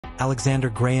Alexander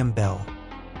Graham Bell,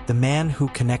 the man who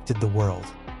connected the world.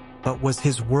 But was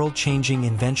his world-changing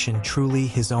invention truly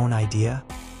his own idea?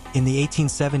 In the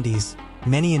 1870s,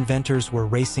 many inventors were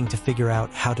racing to figure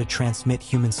out how to transmit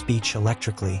human speech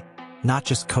electrically, not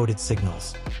just coded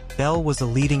signals. Bell was a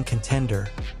leading contender,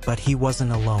 but he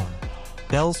wasn't alone.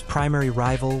 Bell's primary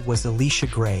rival was Elisha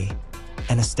Gray,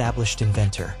 an established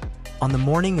inventor. On the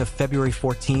morning of February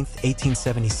 14,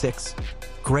 1876,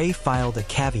 Gray filed a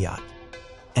caveat,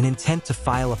 an intent to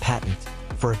file a patent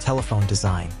for a telephone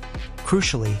design.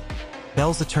 Crucially,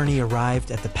 Bell's attorney arrived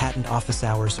at the patent office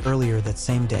hours earlier that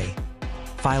same day,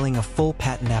 filing a full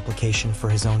patent application for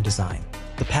his own design.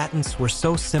 The patents were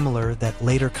so similar that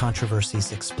later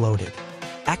controversies exploded.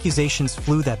 Accusations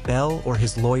flew that Bell or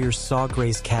his lawyers saw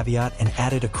Gray's caveat and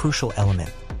added a crucial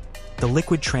element, the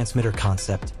liquid transmitter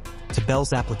concept, to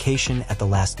Bell's application at the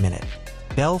last minute.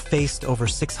 Bell faced over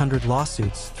 600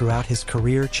 lawsuits throughout his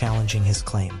career challenging his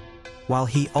claim. While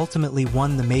he ultimately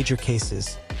won the major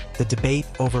cases, the debate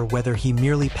over whether he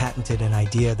merely patented an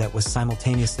idea that was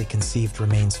simultaneously conceived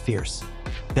remains fierce.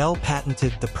 Bell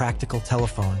patented the practical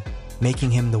telephone,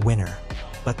 making him the winner.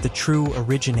 But the true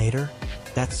originator?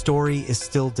 That story is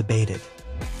still debated.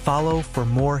 Follow for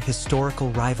more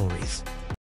historical rivalries.